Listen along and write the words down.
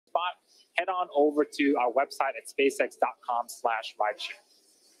spot, head on over to our website at spacex.com/rideshare.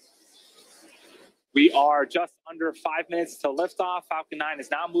 We are just under 5 minutes to liftoff. Falcon 9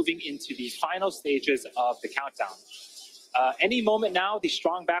 is now moving into the final stages of the countdown. Any moment now, the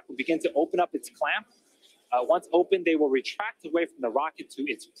strong back will begin to open up its clamp. Once open, they will retract away from the rocket to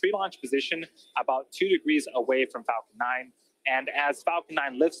its pre-launch position about 2 degrees away from Falcon 9. And as Falcon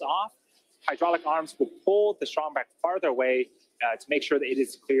 9 lifts off, hydraulic arms will pull the strong back farther away to make sure that it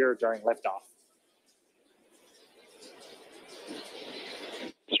is clear during liftoff.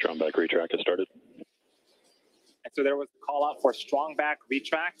 Strong back retract has started. And so there was a call out for strong back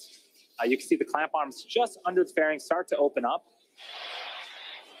retract. You can see the clamp arms just under the fairing start to open up.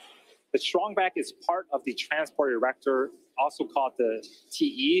 The strong back is part of the transporter erector, also called the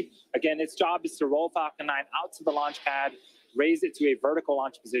TE. Again, its job is to roll Falcon 9 out to the launch pad, raise it to a vertical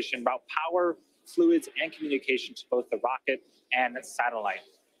launch position, route power, fluids, and communication to both the rocket and satellite.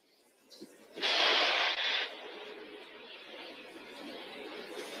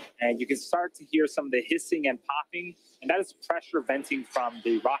 And you can start to hear some of the hissing and popping, and that is pressure venting from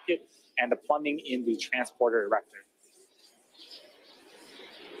the rocket and the plumbing in the transporter erector.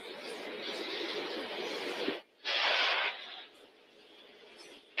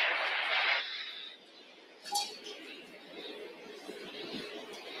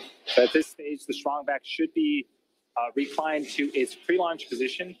 So at this stage, the strong back should be reclined to its pre-launch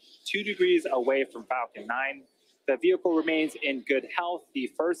position, 2 degrees away from Falcon 9. The vehicle remains in good health. The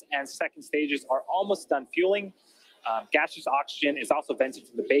first and second stages are almost done fueling. Gaseous oxygen is also vented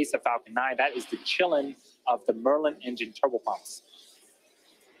from the base of Falcon 9. That is the chilling of the Merlin engine turbopumps.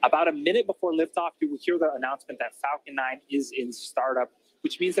 About a minute before liftoff, you will hear the announcement that Falcon 9 is in startup,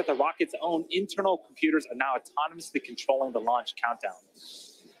 which means that the rocket's own internal computers are now autonomously controlling the launch countdown.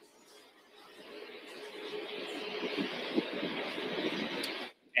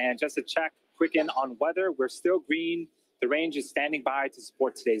 And just to check, quick in on weather, we're still green. The range is standing by to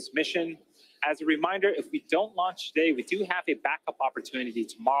support today's mission. As a reminder, if we don't launch today, we do have a backup opportunity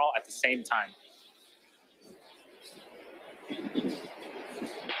tomorrow at the same time.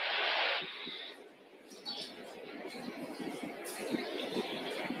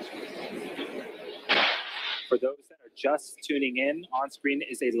 For those that are just tuning in, on screen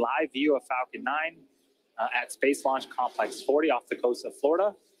is a live view of Falcon 9 at Space Launch Complex 40 off the coast of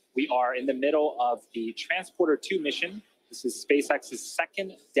Florida. We are in the middle of the Transporter-2 mission. This is SpaceX's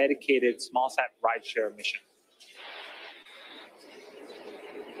second dedicated smallsat rideshare mission.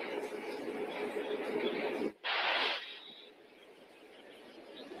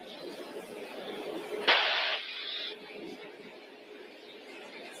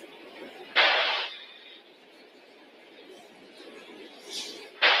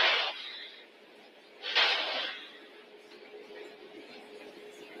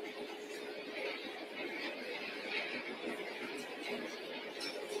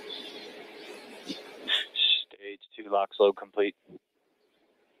 Locks load complete.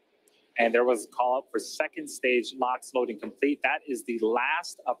 And there was a call out for second stage locks loading complete. That is the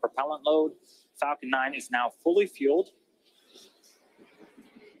last propellant load. Falcon 9 is now fully fueled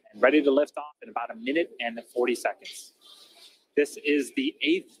and ready to lift off in about 1 minute and 40 seconds. This is the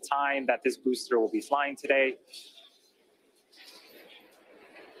 8th time that this booster will be flying today.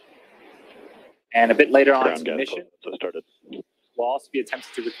 And a bit later on in the mission, we'll also be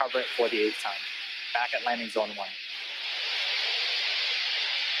attempting to recover it for the 8th time, back at landing zone 1.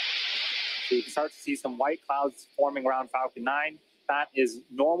 So you can start to see some white clouds forming around Falcon 9. That is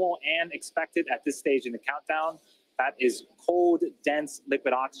normal and expected at this stage in the countdown. That is cold, dense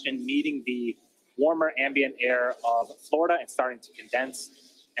liquid oxygen meeting the warmer ambient air of Florida and starting to condense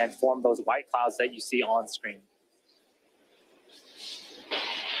and form those white clouds that you see on screen.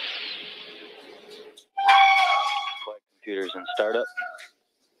 Computers in startup.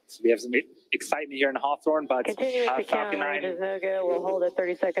 So we have some excitement here in Hawthorne, but continuing to count, range is no go. We'll hold at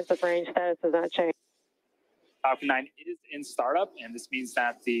 30 seconds if range status does not change. Falcon 9 is in startup, and this means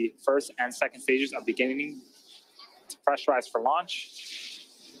that the first and second stages are beginning to pressurize for launch.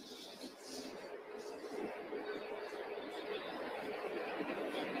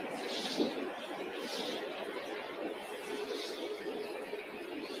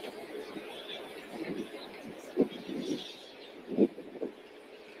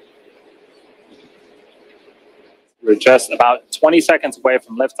 We're just about 20 seconds away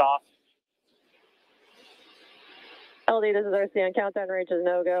from liftoff. LD, this is RC on countdown, range is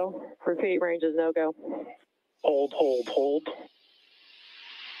no go. Repeat, range is no go. Hold, hold, hold.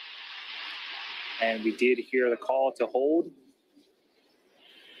 And we did hear the call to hold.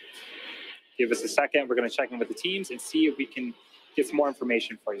 Give us a second. We're going to check in with the teams and see if we can get some more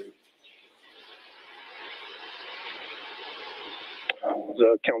information for you.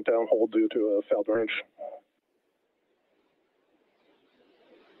 The countdown hold due to a failed range.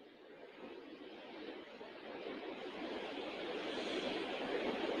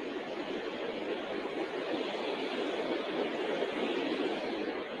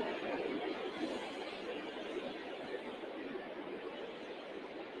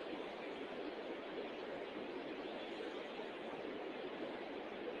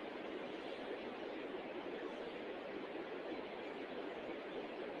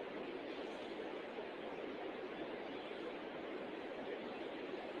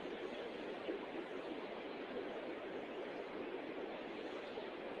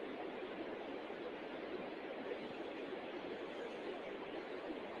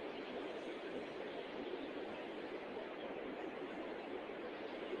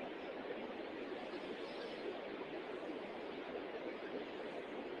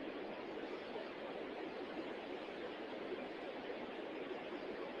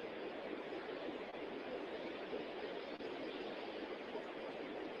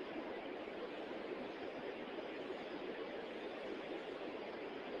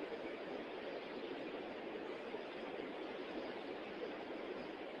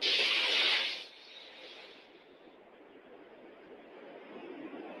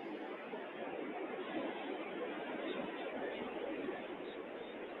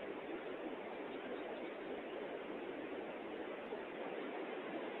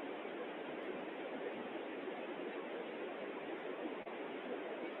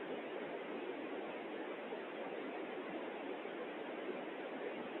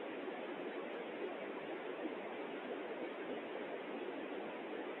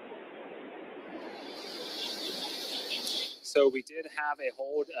 So we did have a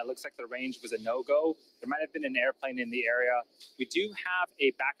hold. Looks like the range was a no-go. There might have been an airplane in the area. We do have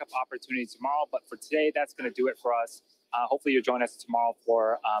a backup opportunity tomorrow, but for today, that's going to do it for us. Hopefully you'll join us tomorrow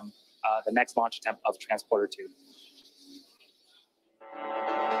for the next launch attempt of Transporter-2.